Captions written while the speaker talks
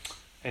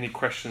Any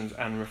questions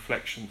and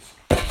reflections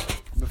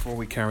before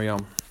we carry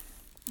on?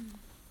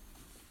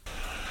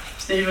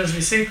 Steve, as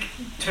we seek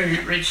to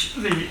reach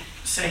the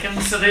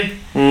second city,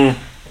 any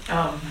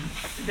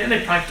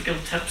practical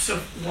tips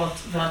of what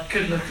that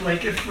could look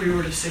like if we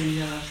were to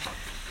see,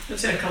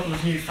 let's say, a couple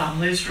of new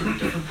families from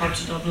different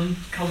parts of Dublin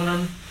coming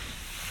in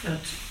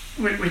that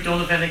we don't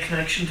have any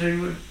connection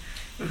to,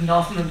 we've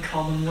nothing in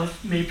common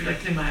with, me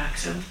particularly my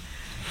accent.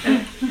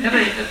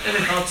 Any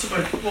thoughts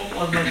about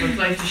what it might look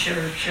like to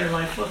share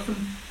life with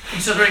them,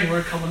 considering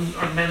we're coming,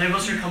 or many of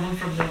us are coming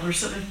from the other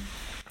city?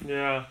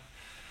 Yeah,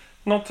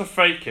 not to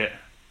fake it.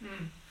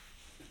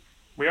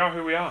 We are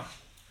who we are.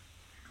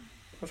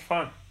 That's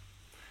fine.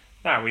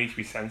 Now we need to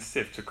be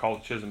sensitive to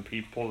cultures and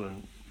people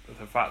and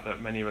the fact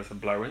that many of us are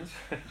blow-ins,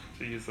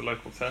 to use the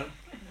local term,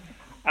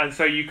 and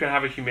so you can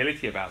have a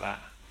humility about that.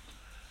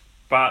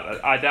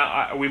 But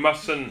we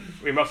mustn't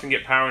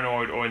get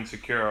paranoid or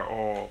insecure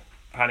or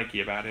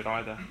panicky about it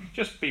either.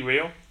 Just be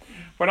real.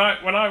 When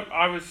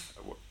I was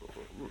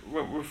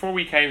before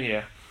we came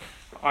here,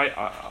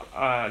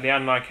 Leanne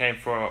and I came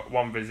for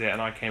one visit, and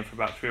I came for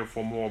about 3 or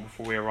 4 more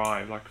before we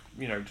arrived.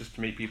 Just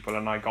to meet people,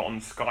 and I got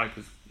on Skype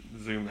as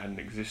Zoom hadn't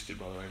existed,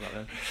 by the way, back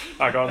then.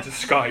 I got onto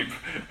Skype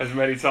as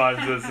many times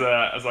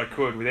as I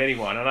could with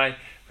anyone, and I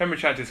remember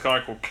chatting to this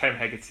guy called Clem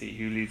Hegarty,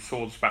 who leads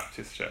Swords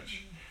Baptist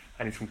Church,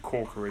 and he's from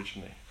Cork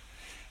originally.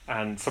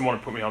 And someone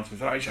had put me on to me and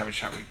said, I used to have a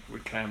chat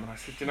with Clem, and I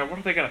said, what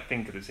are they going to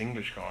think of this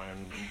English guy?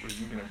 And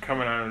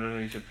coming out,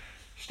 and he said,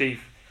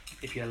 Steve,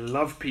 if you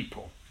love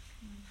people,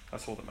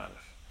 that's all that matters.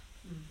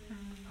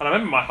 And I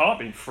remember my heart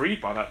being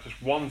freed by that,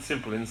 just one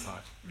simple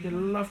insight. If you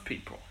love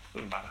people, it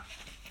doesn't matter.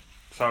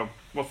 So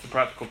what's the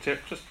practical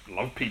tip? Just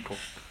love people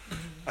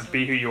and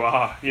be who you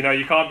are. You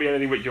can't be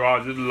anything but you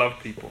are, just love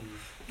people.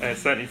 And it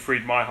certainly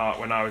freed my heart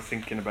when I was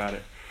thinking about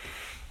it.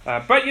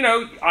 But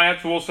I had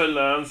to also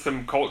learn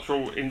some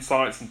cultural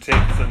insights and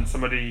tips and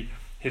some of the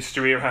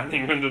history around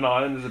England and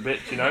Ireland is a bit,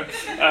 and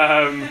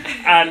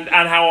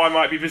how I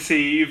might be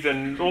perceived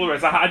and all the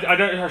rest.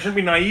 I shouldn't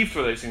be naive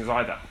to those things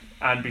either,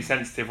 and be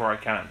sensitive where I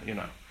can,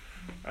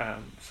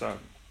 So.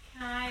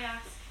 Can I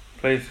ask?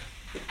 Please.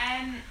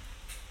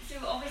 So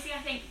obviously, I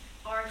think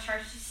our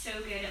church is so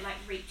good at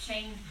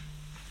reaching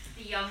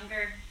the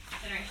younger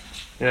generation.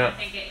 Yeah. I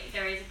think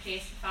there is a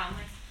place for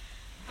families,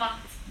 but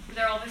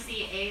there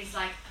obviously is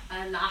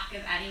a lack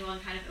of anyone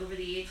kind of over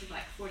the age of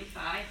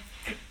 45,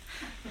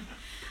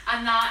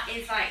 and that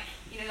is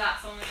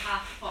that's on the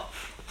Catholic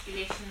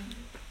population.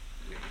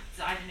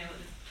 I don't know what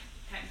the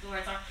technical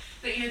words are,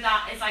 but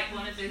that is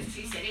one of those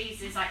 2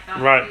 cities is that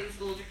right. Those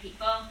older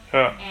people.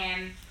 Yeah.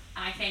 And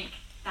I think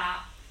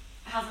that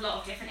has a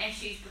lot of different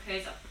issues,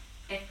 because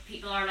if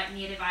people are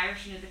native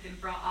Irish, they've been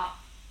brought up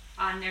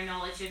and their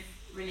knowledge of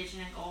religion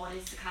and God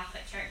is the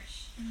Catholic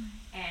Church.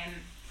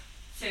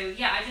 So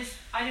yeah,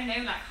 I don't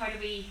know, how do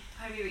we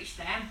reach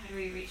them? How do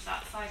we reach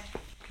that side?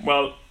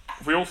 Well,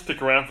 if we all stick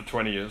around for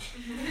 20 years.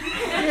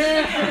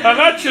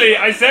 I'm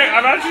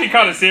actually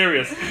kind of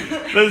serious.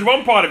 There's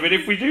one part of it,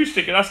 if we do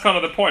stick, that's kind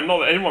of the point. Not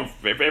that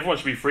everyone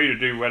should be free to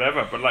do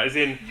whatever, but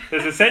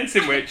there's a sense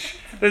in which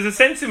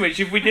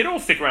if we did all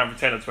stick around for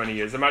 10 or 20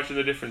 years, imagine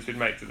the difference we'd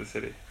make to the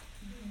city.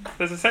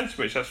 There's a sense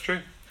in which that's true.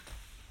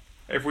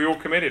 If we all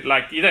committed,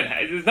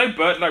 there's no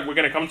burden, we're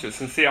going to come to it,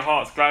 sincere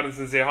hearts, glad and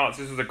sincere hearts.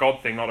 This was a God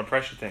thing, not a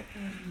pressure thing.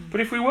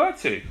 But if we were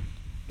to,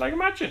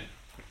 imagine.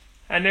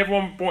 And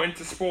everyone bought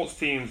into sports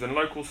teams and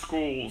local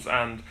schools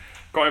and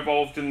got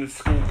involved in the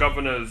school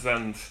governors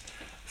and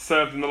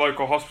served in the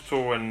local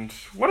hospital and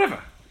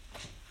whatever.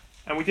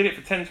 And we did it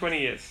for 10, 20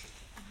 years.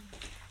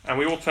 And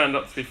we all turned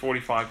up to be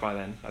 45 by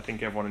then. I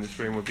think everyone in this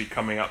room would be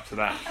coming up to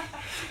that.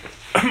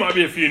 Might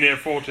be a few near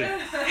 40.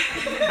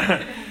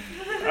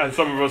 And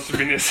some of us have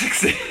been near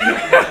 60.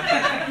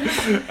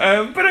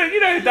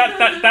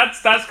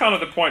 That's kind of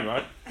the point,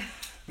 right?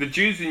 The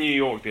Jews in New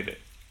York did it,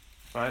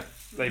 right?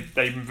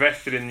 They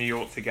invested in New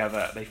York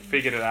together. They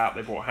figured it out.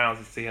 They bought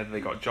houses together.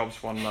 They got jobs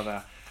for one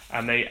another,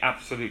 and they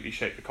absolutely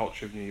shaped the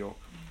culture of New York.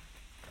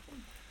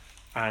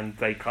 And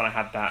they kind of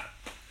had that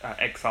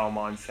exile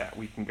mindset.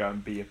 We can go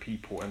and be a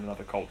people in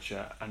another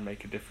culture and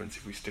make a difference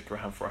if we stick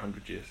around for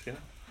 100 years.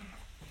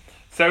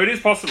 So it is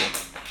possible.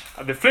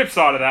 The flip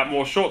side of that,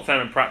 more short-term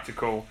and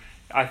practical,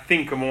 I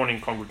think a morning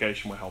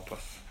congregation will help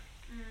us.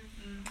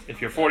 If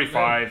you're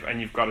 45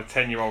 and you've got a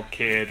 10-year-old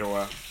kid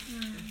or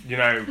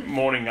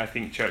morning, I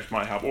think church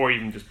might help, or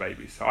even just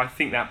babies. So I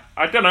think that,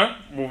 I don't know,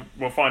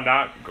 we'll find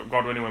out,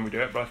 God willing, when we do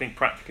it, but I think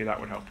practically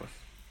that would help us.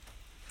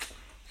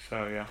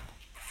 So yeah.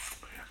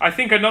 I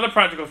think another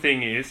practical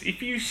thing is,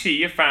 if you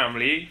see a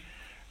family,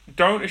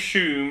 don't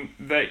assume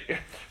that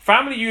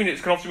family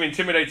units can often be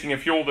intimidating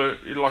if you're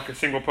a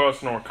single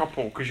person or a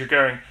couple, because you're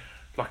going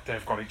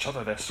they've got each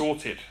other, they're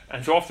sorted,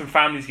 and so often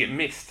families get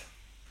missed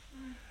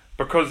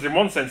because in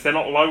one sense they're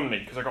not lonely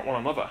because they've got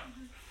one another.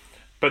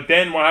 But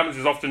then what happens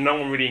is often no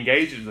one really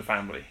engages with the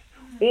family,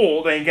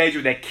 or they engage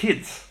with their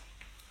kids,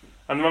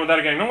 and the mum and dad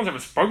are going, no one's ever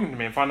spoken to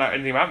me and find out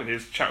anything about me. They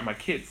just chat with my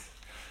kids.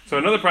 So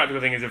another practical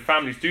thing is, if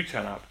families do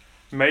turn up,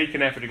 make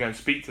an effort to go and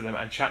speak to them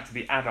and chat to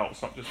the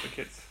adults, not just the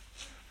kids.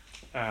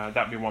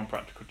 that'd be one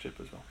practical tip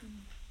as well.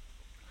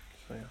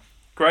 So yeah,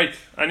 great.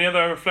 Any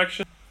other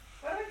reflection?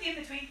 What about the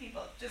in-between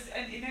people?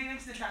 And you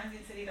mentioned the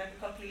transient city, like a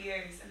couple of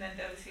years, and then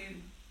those who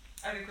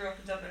either grew up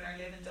in Dublin or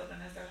live in Dublin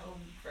as their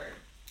home for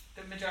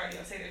the majority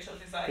of, say, their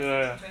children's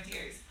lives, 20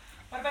 years.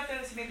 What about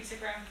those who maybe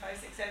stick around 5,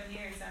 6, 7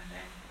 years and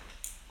then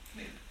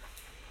move?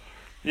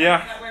 Yeah,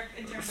 does that work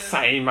in terms of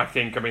same. I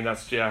think. I mean,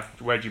 that's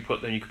where do you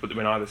put them? You could put them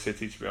in either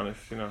city, to be honest.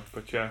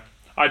 But yeah,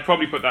 I'd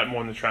probably put that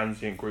more in the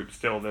transient group.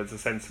 Still, there's a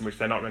sense in which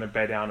they're not going to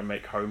bed down and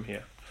make home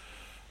here.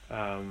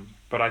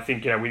 But I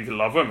think we need to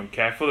love them and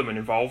care for them and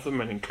involve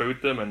them and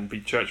include them and be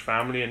church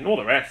family and all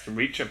the rest and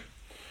reach them.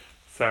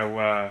 So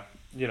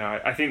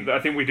I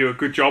think we do a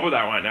good job of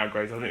that right now,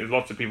 Grace. I think there's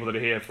lots of people that are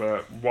here for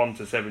 1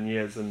 to 7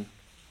 years, and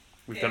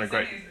we've done a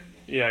great.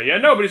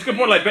 No, but it's a good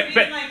point.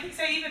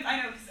 So even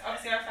I know, because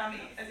obviously our family,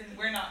 as in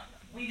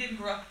we didn't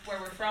grow up where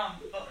we're from,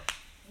 but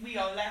we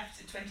all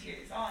left at 20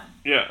 years on.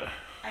 Yeah.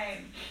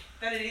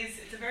 That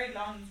it's a very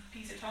long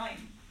piece of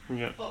time.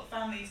 Yeah. But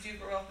families do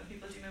grow up and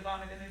people do move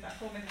on, and they move back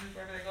home and they move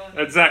wherever they're going.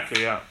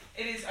 Exactly. Yeah.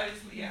 It is. I'm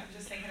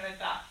just thinking about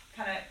that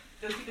kind of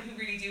those people who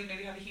really do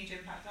maybe have a huge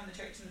impact on the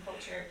church and the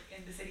culture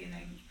in the city, and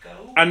then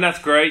go. And that's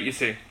great. You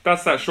see,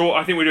 that's that short.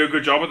 I think we do a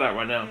good job of that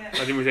right now. Yeah.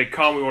 I think we say,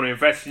 "Come, we want to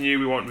invest in you.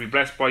 We want to be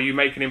blessed by you.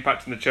 Make an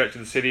impact in the church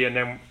and the city, and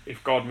then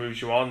if God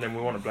moves you on, then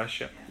we want to bless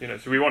you. Yeah.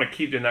 So we want to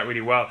keep doing that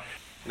really well."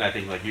 And I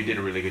think you did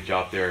a really good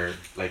job there.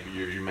 Like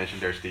you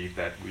mentioned there, Steve,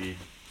 that we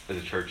as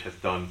a church has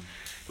done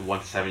the 1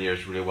 to 7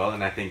 years really well.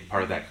 And I think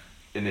part of that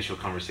initial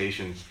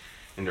conversations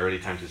in the early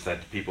times is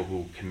that people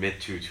who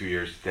commit to 2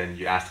 years, then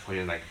you ask the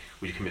question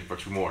would you commit for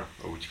 2 more,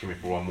 or would you commit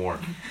for 1 more?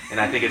 And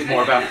I think it's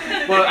more about,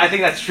 well, I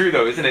think that's true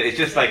though, isn't it? It's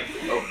just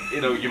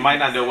you might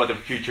not know what the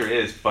future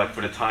is, but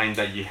for the time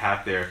that you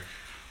have there,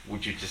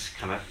 would you just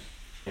kind of,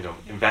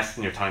 invest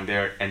in your time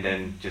there and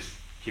then just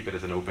keep it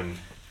as an open,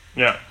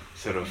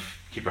 sort of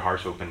keep your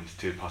hearts open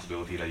to the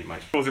possibility that you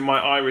might. It was in my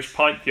Irish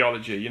pint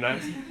theology,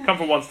 come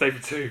for 1, stay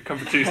for 2, come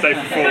for 2, stay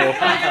for 4,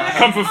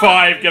 come for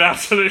 5, get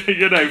absolutely,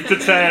 to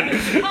 10.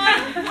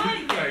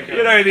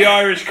 The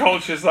Irish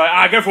culture's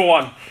like, go for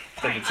 1,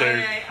 stay for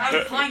 2.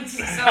 Pint,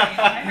 sorry,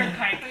 I heard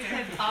pint, but you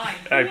said pie.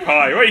 Oh,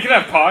 pie. Well, you can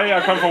have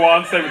pie. Come for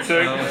 1, stay for 2.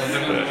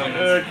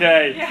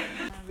 Okay.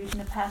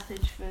 Reading a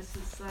passage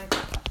versus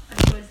I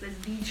suppose there's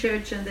the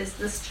church and there's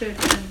this church,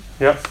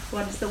 and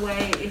what is the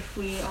way if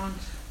we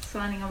aren't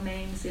signing our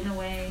names in a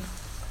way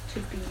to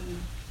be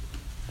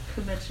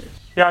committed?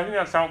 Yeah, I think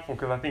that's helpful,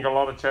 because I think a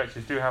lot of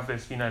churches do have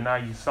this, now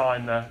you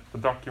sign the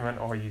document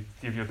or you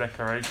give your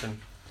declaration.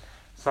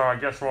 So I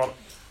guess what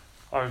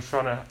I was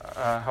trying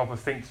to help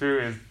us think through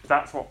is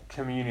that's what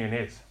communion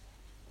is.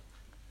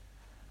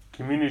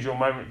 Communion is your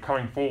moment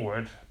coming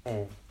forward,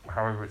 or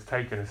however it's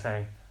taken, as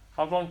saying,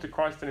 I belong to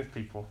Christ and his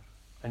people,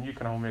 and you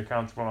can hold me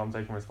accountable, and I'm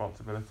taking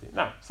responsibility.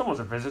 Now, if someone's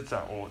a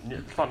visitor, or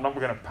it's not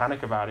we're going to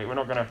panic about it, we're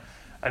not going to.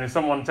 And if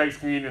someone takes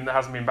communion that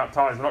hasn't been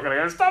baptised, we're not going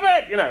to go, stop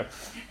it,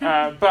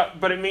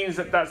 But it means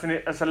that that's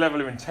a level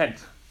of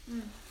intent.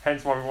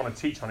 Hence why we want to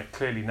teach on it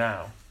clearly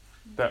now,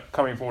 that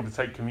coming forward to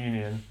take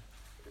communion,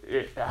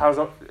 it has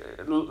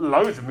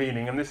loads of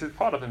meaning, and this is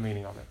part of the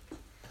meaning of it.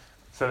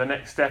 So the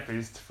next step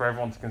is for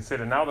everyone to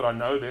consider, now that I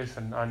know this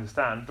and I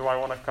understand, do I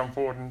want to come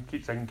forward and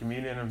keep taking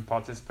communion and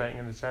participating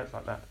in the church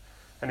like that?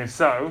 And if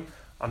so,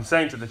 I'm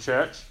saying to the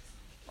church,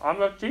 I'm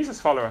a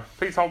Jesus follower.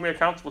 Please hold me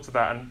accountable to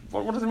that. And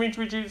what does it mean to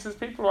be Jesus'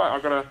 people? Right?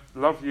 I've got to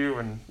love you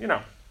and,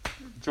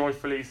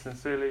 joyfully,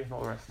 sincerely, and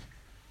all the rest.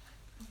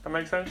 That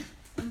make sense?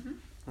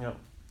 Mm-hmm. Yeah.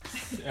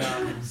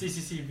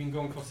 CCC been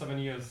going for 7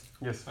 years.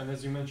 Yes. And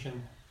as you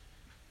mentioned,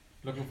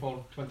 looking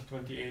for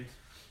 2028,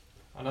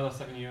 another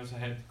 7 years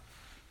ahead.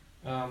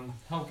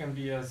 How can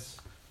we as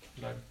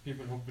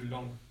people who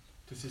belong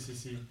to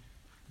CCC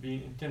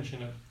be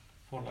intentional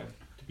for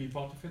to be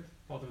part of it,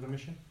 part of the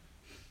mission?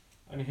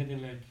 Any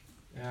hidden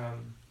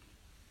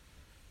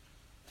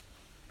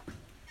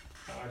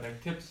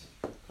tips?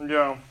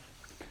 Yeah.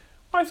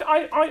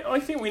 I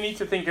think we need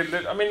to think. I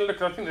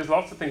think there's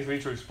lots of things we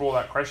need to explore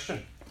that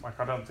question.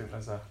 I don't think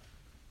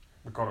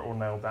we've got it all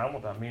nailed down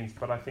what that means.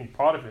 But I think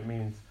part of it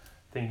means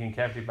thinking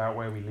carefully about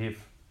where we live.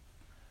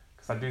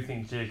 Because I do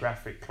think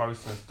geographic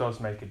closeness does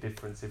make a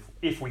difference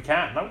if we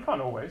can. Now, we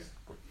can't always,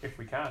 but if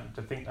we can,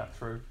 to think that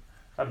through.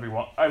 That'd be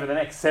what over the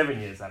next 7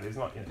 years. That is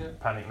not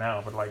panic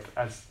now, but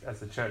as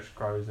the church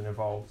grows and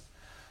evolves.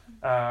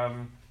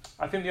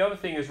 I think the other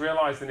thing is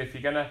realising if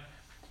you're gonna.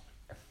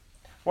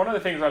 One of the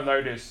things I've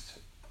noticed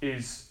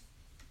is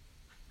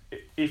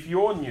if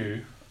you're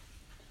new,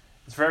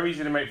 it's very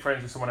easy to make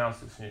friends with someone else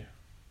that's new,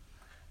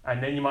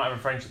 and then you might have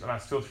a friendship that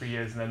lasts 2 or 3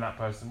 years, and then that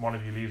person, one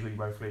of you leaves, or you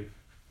both leave.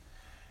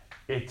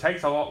 It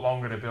takes a lot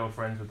longer to build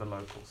friends with the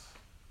locals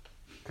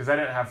because they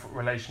don't have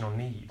relational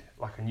need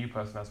like a new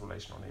person has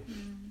relational need.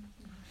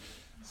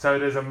 So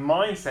there's a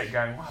mindset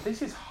going, wow,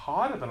 this is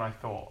harder than I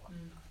thought,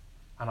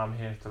 and I'm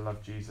here to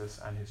love Jesus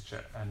and his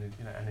church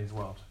and his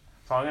world.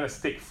 So I'm going to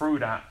stick through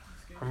that.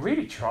 I'm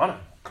really trying to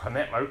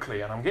connect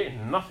locally, and I'm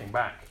getting nothing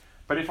back.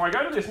 But if I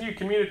go to this new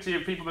community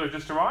of people that have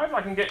just arrived,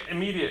 I can get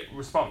immediate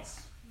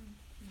response.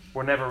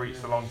 We'll never reach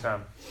the long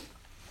term.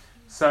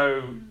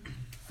 So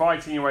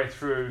fighting your way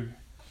through,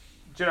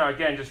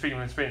 again, just speaking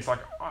from experience, like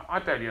I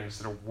barely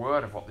understood a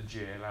word of what the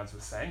GA lads were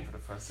saying for the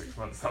first 6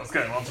 months I was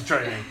going on to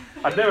training.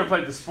 I'd never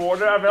played the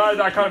sport. I mean,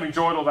 I kind of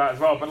enjoyed all that as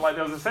well, but like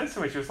there was a sense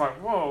in which it was like,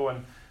 whoa,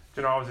 and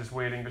I was this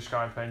weird English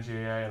guy playing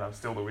GA, and I'm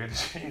still the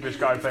weirdest English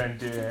guy playing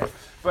GA.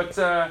 But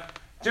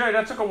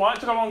that took a while. It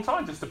took a long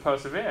time just to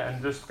persevere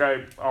and just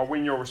go, I'll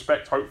win your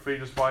respect, hopefully,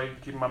 just by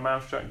keeping my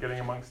mouth shut and getting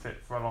amongst it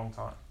for a long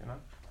time,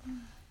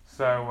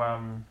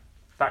 So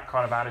that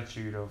kind of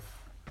attitude of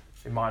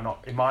I might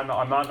not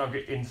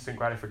get instant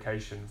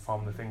gratification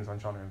from the things I'm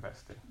trying to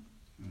invest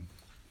in.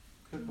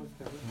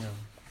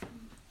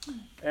 Yeah.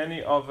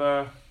 Any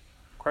other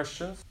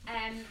questions?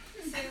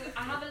 So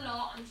I have a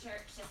lot on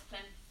church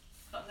discipline,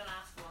 but I'm going to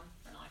ask one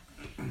for now.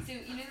 So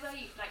the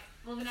way,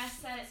 Vanessa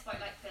said it's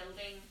about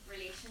building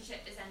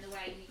relationship is in the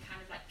way you kind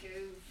of go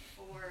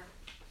for,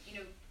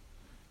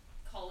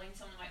 calling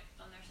someone out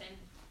on their sin.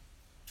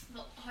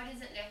 But how does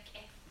it look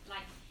if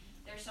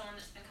there's someone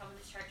that's been coming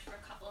to church for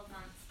a couple of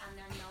months and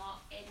they're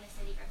not in a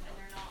city group and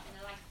they're not in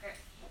a life group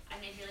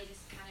and they've really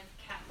just kind of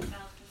kept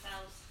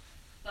themselves,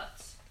 but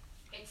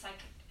it's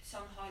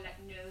somehow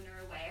known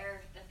or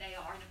aware that they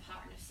are in a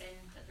pattern of sin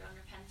that they're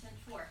unrepentant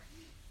for?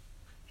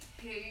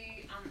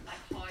 Who and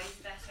how is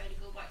the best way to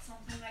go about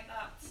something like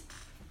that?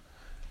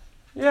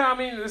 Yeah, I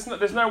mean,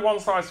 there's no one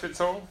size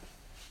fits all.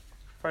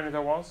 If only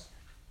there was.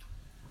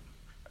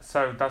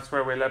 So that's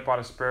where we're led by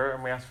the Spirit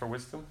and we ask for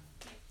wisdom.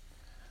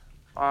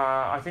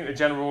 I think the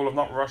general rule of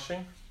not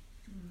rushing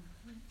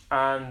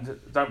and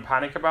don't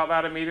panic about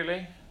that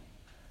immediately.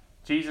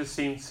 Jesus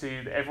seemed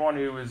to, everyone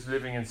who was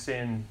living in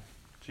sin,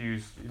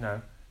 Jews,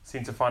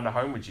 seemed to find a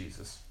home with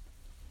Jesus.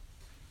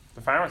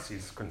 The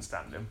Pharisees couldn't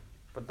stand him,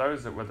 but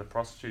those that were the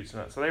prostitutes,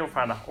 so they all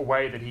found a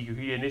way that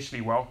he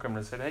initially welcomed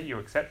and said, hey, you're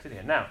accepted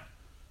here. Now,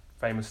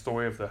 famous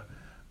story of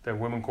the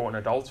woman caught in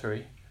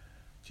adultery.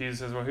 Jesus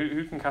says, well,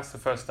 who can cast the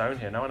first stone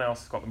here? No one else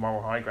has got the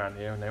moral high ground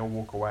here, and they all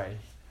walk away.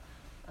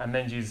 And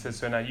then Jesus says,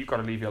 so now you've got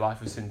to leave your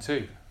life of sin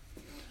too.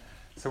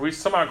 So we've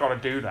somehow got to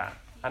do that.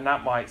 And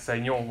that might say,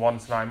 in your one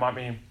tonight, might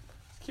mean,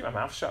 keep my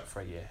mouth shut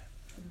for a year.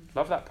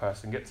 Love that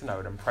person, get to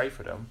know them, pray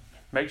for them,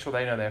 make sure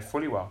they know they're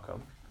fully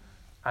welcome,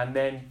 and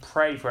then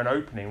pray for an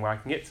opening where I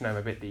can get to know them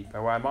a bit deeper,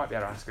 where I might be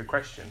able to ask a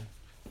question.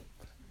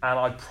 And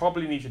I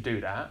probably need to do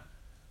that,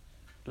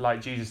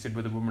 like Jesus did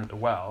with the woman at the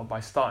well,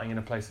 by starting in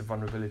a place of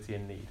vulnerability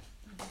and need.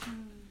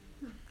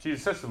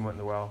 Jesus says to the woman at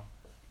the well,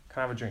 can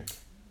I have a drink?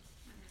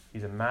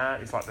 He's a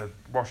man. It's like the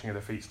washing of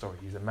the feet story.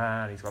 He's a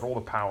man. He's got all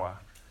the power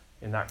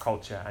in that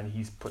culture, and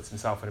he puts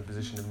himself in a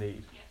position of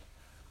need.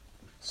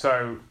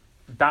 So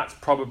that's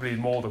probably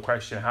more the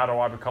question. How do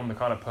I become the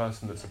kind of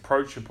person that's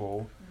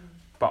approachable,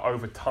 but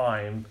over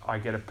time I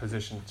get a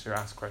position to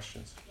ask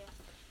questions?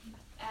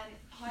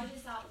 How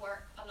does that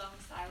work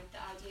alongside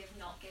the idea of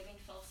not giving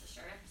false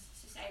assurance?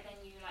 So say then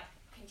you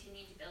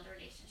continue to build a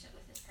relationship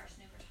with this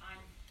person over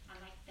time, and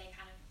they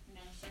kind of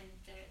mention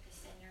the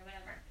sin or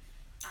whatever,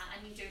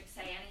 and you don't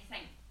say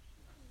anything.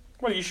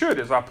 Well, you should,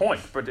 is our point.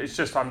 But it's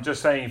just, I'm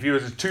just saying, if you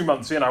was 2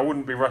 months in, I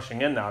wouldn't be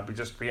rushing in there. I'd be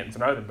just getting to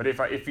know them. But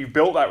if you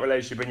built that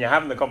relationship and you're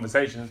having the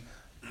conversations,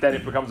 then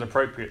it becomes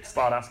appropriate to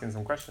start asking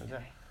some questions. Yeah.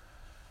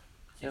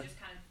 So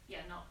just kind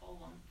of, not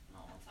one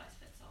size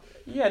fits all.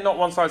 Yeah, not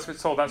one size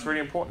fits all. That's really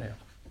important here.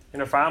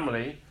 In a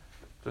family,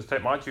 just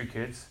take my 2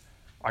 kids,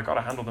 I got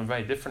to handle them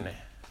very differently.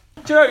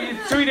 Do you know,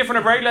 3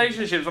 different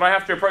relationships, but I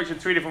have to approach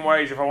it 3 different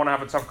ways if I want to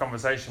have a tough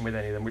conversation with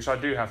any of them, which I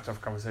do have tough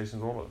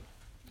conversations with all of them.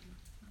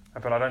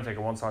 But I don't take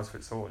a one size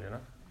fits all,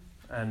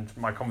 And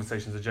my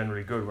conversations are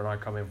generally good when I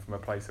come in from a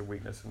place of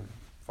weakness and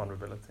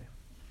vulnerability.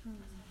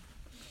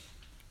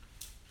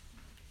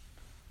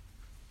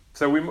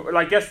 So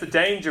I guess the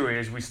danger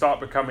is we start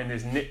becoming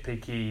this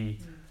nitpicky,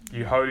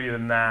 you holier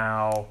than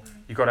thou,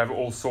 you've got to have it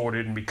all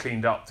sorted and be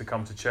cleaned up to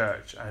come to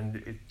church,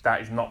 and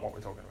that is not what we're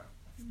talking about.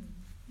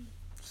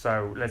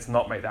 So let's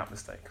not make that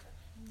mistake.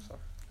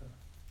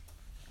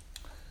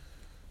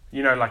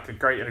 Like a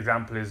great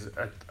example is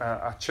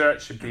a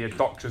church should be a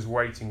doctor's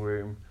waiting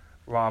room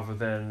rather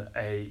than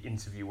a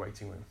interview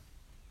waiting room.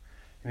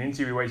 In an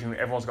interview waiting room,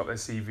 everyone's got their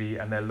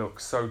CV and they look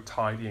so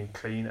tidy and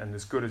clean and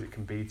as good as it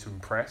can be to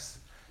impress.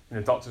 In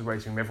a doctor's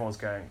waiting room, everyone's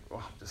going, oh,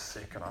 I'm just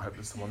sick and I hope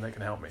there's someone that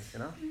can help me,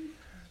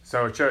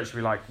 So a church should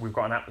be like, we've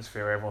got an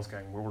atmosphere where everyone's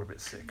going, we're all a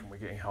bit sick and we're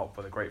getting help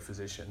by the great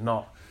physician,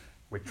 not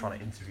we're trying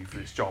to interview for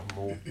this job and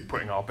we're all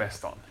putting our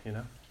best on, And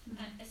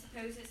I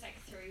suppose it's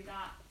through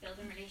that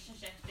building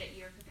relationship that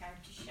you're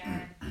prepared to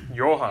share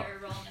your heart, your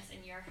rawness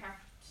and your hurt,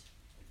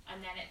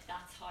 and then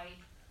that's how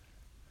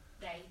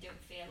they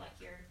don't feel like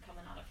you're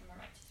coming at it from a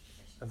righteous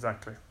position.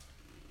 Exactly.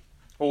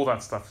 All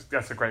that stuff.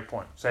 That's a great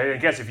point. So I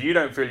guess if you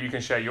don't feel you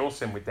can share your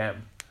sin with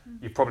them,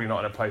 you're probably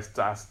not in a place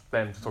to ask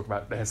them to talk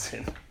about their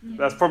sin. Yeah.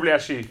 That's probably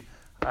actually,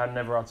 I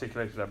never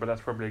articulated that, but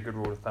that's probably a good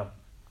rule of thumb.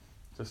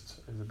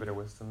 Just as a bit of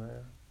wisdom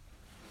there.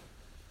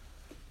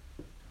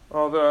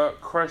 Other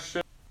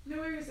questions? No,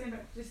 we were saying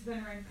about just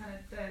then around kind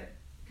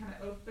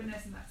of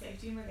openness and that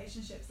safety in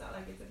relationships, that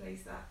it's a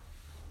place that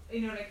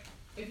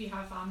if you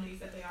have families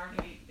that they are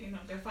maybe,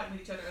 they're fighting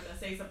with each other, or they'll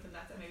say something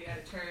that's maybe out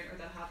of turn, or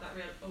they'll have that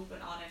real open,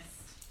 honest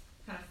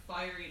kind of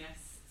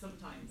fieriness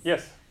sometimes.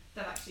 Yes.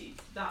 That actually,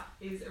 that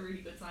is a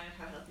really good sign of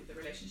how healthy the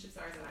relationships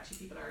are, that actually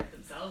people are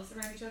themselves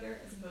around each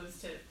other, as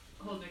opposed to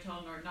holding their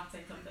tongue or not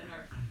saying something,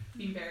 or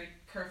being very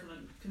careful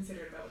and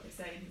considerate about what they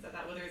say and things like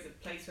that. Well, there is a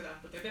place for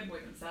that, but they're a bit more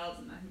themselves,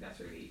 and I think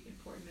that's really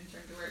important in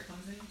terms of where it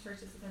comes in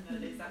church discipline,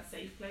 that it is that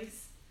safe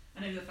place,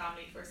 and it is a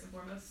family first and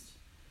foremost,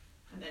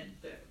 and then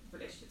the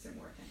relationships are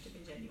more authentic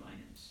and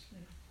genuine,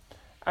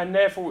 and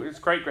therefore it's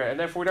great, and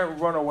therefore we don't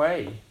run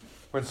away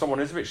when someone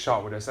is a bit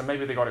sharp with us, and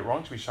maybe they got it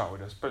wrong to be sharp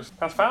with us, but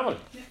that's family.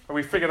 Yeah. And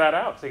we figure that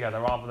out together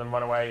rather than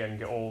run away and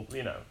get all,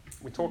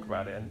 we talk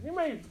about it.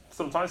 And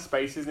sometimes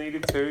space is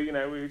needed too,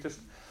 we're just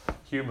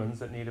humans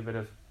that need a bit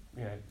of,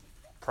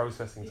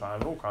 processing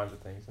time and all kinds of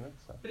things,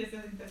 So. But it's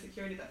the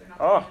security that they're not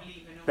Oh, going to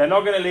leave. they're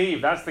not going to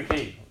leave, that's the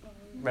key.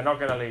 They're not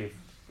going to leave,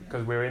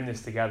 because we're in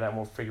this together and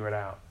we'll figure it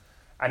out.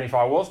 And if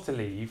I was to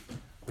leave,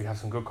 we'd have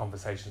some good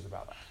conversations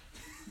about that.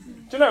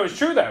 Do you know, it's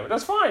true though,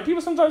 that's fine.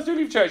 People sometimes do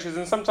leave churches,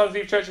 and sometimes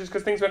leave churches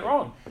because things went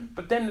wrong.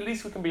 But then at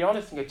least we can be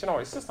honest and go, do you know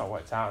what, it's just not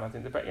worked out, and I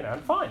think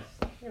and fine.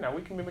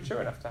 We can be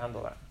mature enough to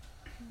handle that.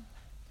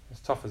 As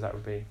tough as that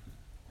would be.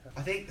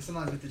 I think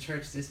sometimes with the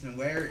church discipline,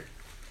 where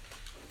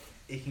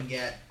it can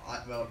get,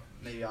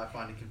 maybe I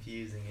find it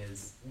confusing,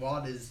 is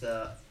what is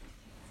the,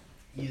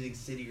 using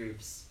city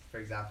groups, for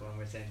example, when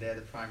we're saying they're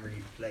the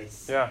primary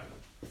place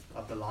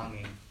of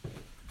belonging.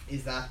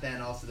 Is that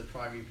then also the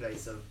primary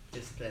place of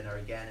discipline, or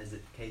again, is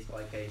it case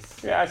by case?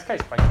 Yeah, it's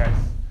case by case.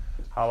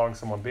 How long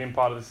someone being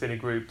part of the city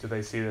group? Do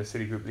they see the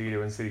city group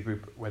leader and city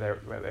group where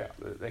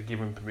they're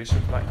given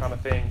permission for that kind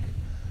of thing,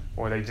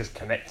 or are they just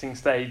connecting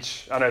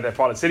stage? I know they're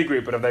part of the city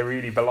group, but have they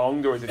really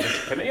belonged, or is it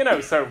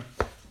just So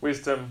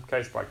wisdom,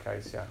 case by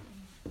case. Yeah.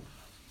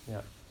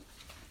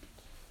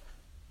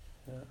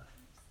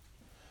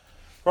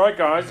 Right,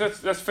 guys,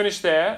 let's finish there.